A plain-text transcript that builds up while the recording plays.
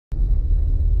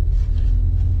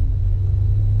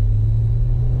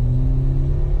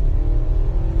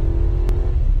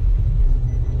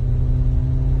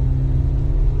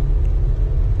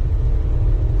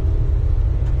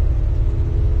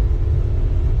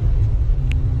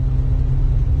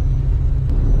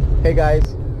Hey guys,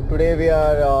 today we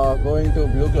are going to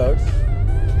Blue Clouds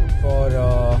for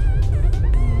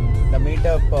the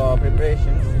meetup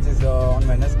preparations, which is on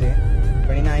Wednesday,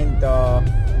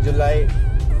 29th July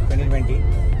 2020.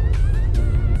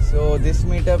 So this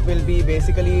meetup will be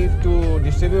basically to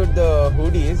distribute the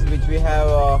hoodies which we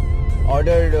have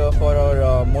ordered for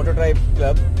our Mototribe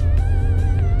club,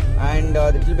 and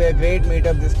it will be a great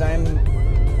meetup this time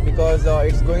because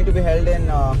it's going to be held in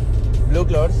Blue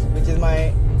Clouds, which is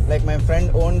my friend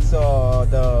owns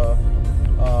the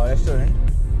restaurant.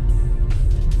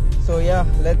 So yeah,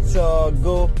 let's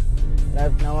go.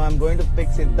 Now I'm going to pick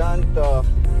Siddhant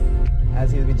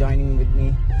as he'll be joining with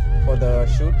me for the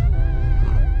shoot.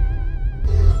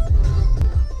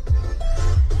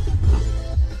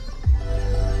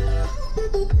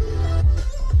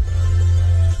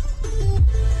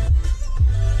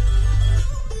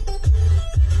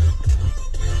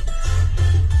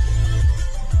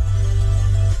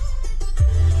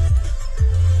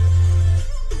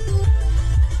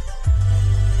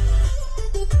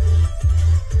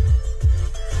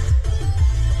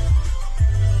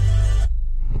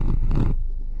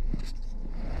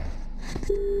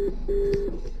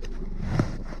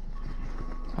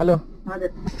 Hello.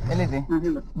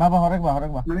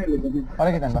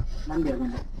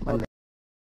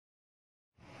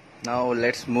 Now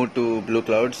let's move to Blue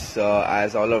Clouds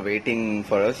as all are waiting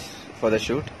for us for the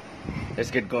shoot.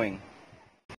 Let's get going.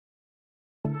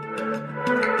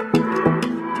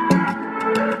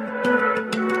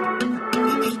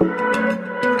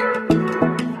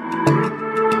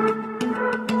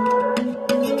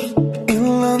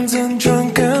 In London,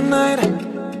 drunk at night.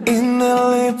 In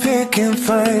LA, picking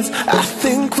fights. I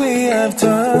think we have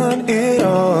done it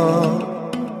all.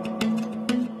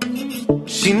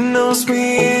 She knows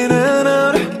me in and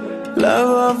out,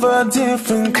 love of a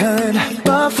different kind,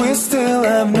 but we still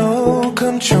have no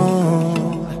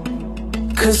control.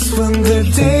 Cause when the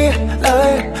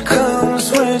daylight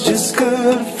comes, we're just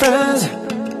good friends.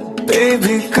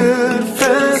 Baby, good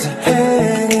friends,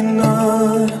 hanging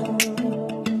on.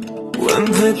 When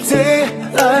the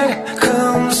daylight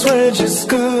comes, we're just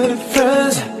good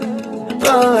friends,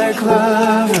 but like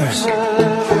lovers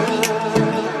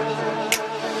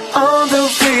on the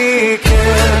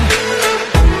weekend.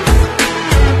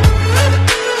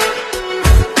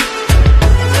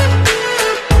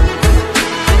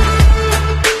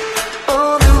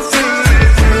 On the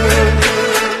weekend.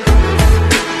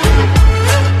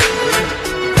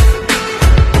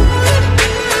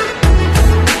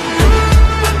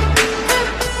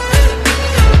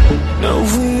 No,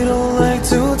 we don't like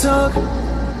to talk.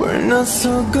 We're not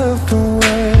so good for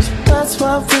words. That's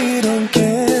why we don't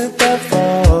get that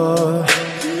far.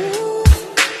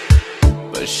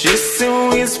 But she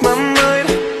still reads my mind,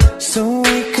 so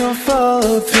we can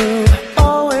follow through.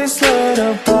 Always let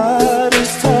our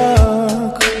bodies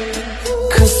talk.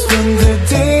 Cause when the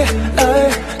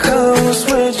daylight comes,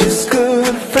 we're just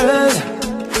good friends.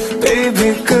 Baby,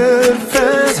 good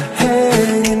friends,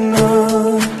 hanging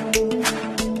on.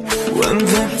 When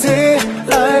the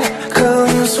daylight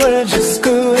comes, we're just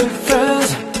good friends,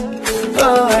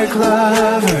 but like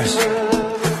lovers.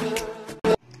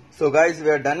 So guys, we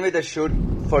are done with the shoot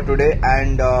for today,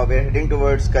 and we are heading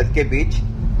towards Kadke beach,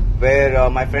 where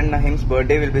my friend NAHEEM'S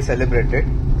birthday will be celebrated.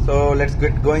 So let's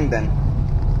get going then.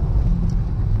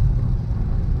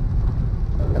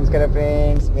 Namaskar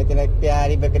friends, मेरी एक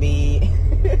प्यारी बकरी.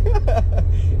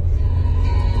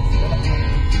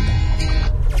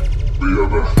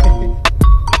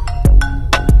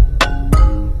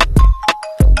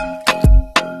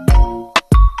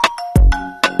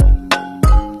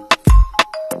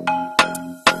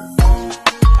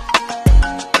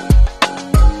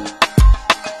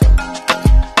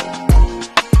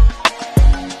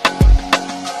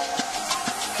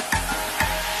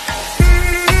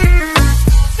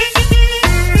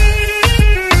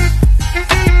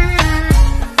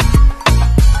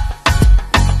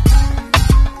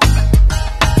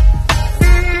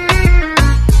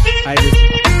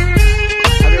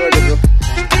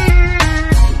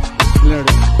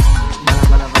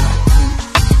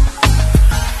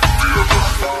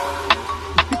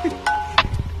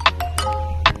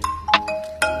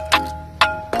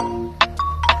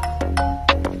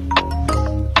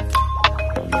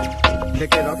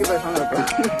 देखिए Rocky भाई सामने रखो.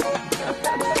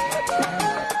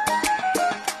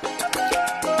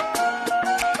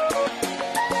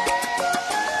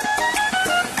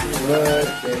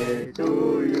 Birthday to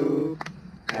you,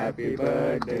 happy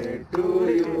birthday to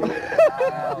you,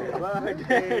 happy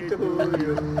birthday to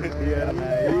you, dear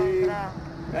NAHEEM,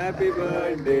 happy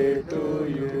birthday to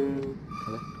you.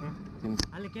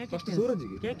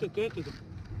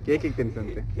 Cake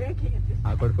ತಿನ್ಸಂತೆ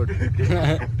ಕೊಟ್ಟು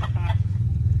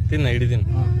ತಿನ್ನ ಹಿಡಿದೀನಿ.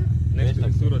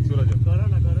 ಸೂರಜ್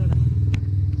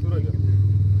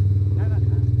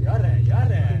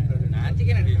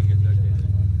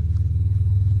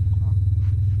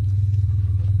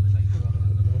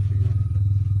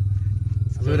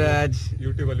ಸೂರಜ್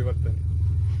ಯೂಟ್ಯೂಬ್ ಅಲ್ಲಿ ಬರ್ತಾನೆ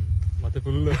ಮತ್ತೆ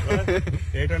ಫುಲ್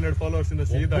 800 ಫಾಲೋವರ್ಸ್ ಇಂದ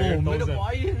ಸೀದಾ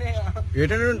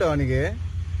 800 ಉಂಟು ಅವನಿಗೆ.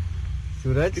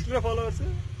 ಸೂರಜ್ ಫಾಲೋವರ್ಸ್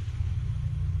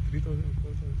 3000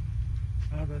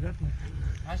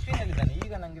 ಅಶ್ವಿನ್ ಎಲ್ಲಿದ್ದಾನೆ?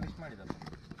 ಈಗ ನಂಗೆ ವಿಶ್ ಮಾಡಿದ.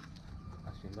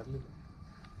 ಅಶ್ವಿನ್ ಬರ್ಲಿಲ್ಲ.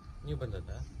 ನೀವು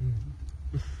ಬಂದದ್ದ?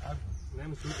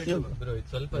 ಬ್ರೋ ಇದು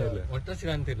ಸ್ವಲ್ಪ ಒಟ್ಟು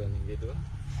ಸಿಗಂತಿಲ್ಲ ನಿಂಗೆ ಇದು.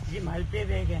 ಈ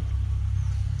ಮಲ್ಪೇದೆ ಹೇಗೆ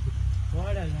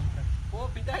ಓ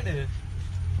ಪಿತಾಡ್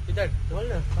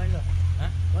ಒಳ್ಳೆ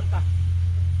ಸ್ವಲ್ಪ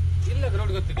ಇಲ್ಲ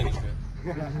ಗ್ರೌಂಡ್ ಗೊತ್ತಿದೆ ನಿಮ್ಗೆ.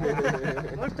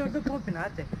 ಒಟ್ಟು ಪೋಪಿನ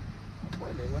ಆತೆ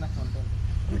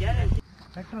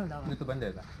ಪೆಟ್ರೋಲ್ ಇವತ್ತು ಬಂದೇ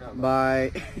ಇಲ್ಲ. ಬಾಯ್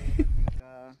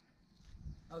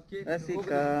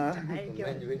ರಸಿಕಾ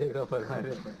ವಿಡಿಯೋಗ್ರಾಫರ್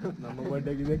ನಮ್ಮ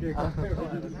ಬರ್ಡೇಗೆ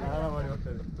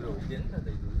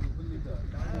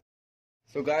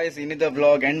So guys, in the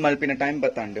vlog end malpina time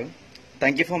batandu.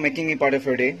 Thank you for making me part of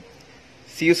your day.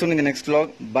 See you soon in the next vlog.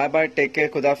 Bye bye, take care,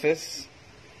 Khudafis.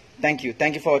 Thank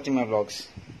you for watching my vlogs.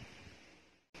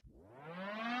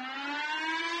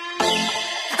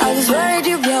 I was worried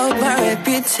you broke my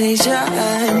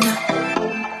reputation,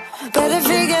 but I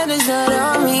figured it's not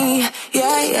on me.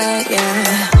 Yeah.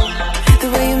 The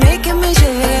way you're making me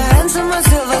shiver, your hands on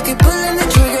myself, I keep pulling the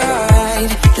trigger.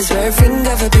 Alright, just wear a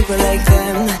finger for people like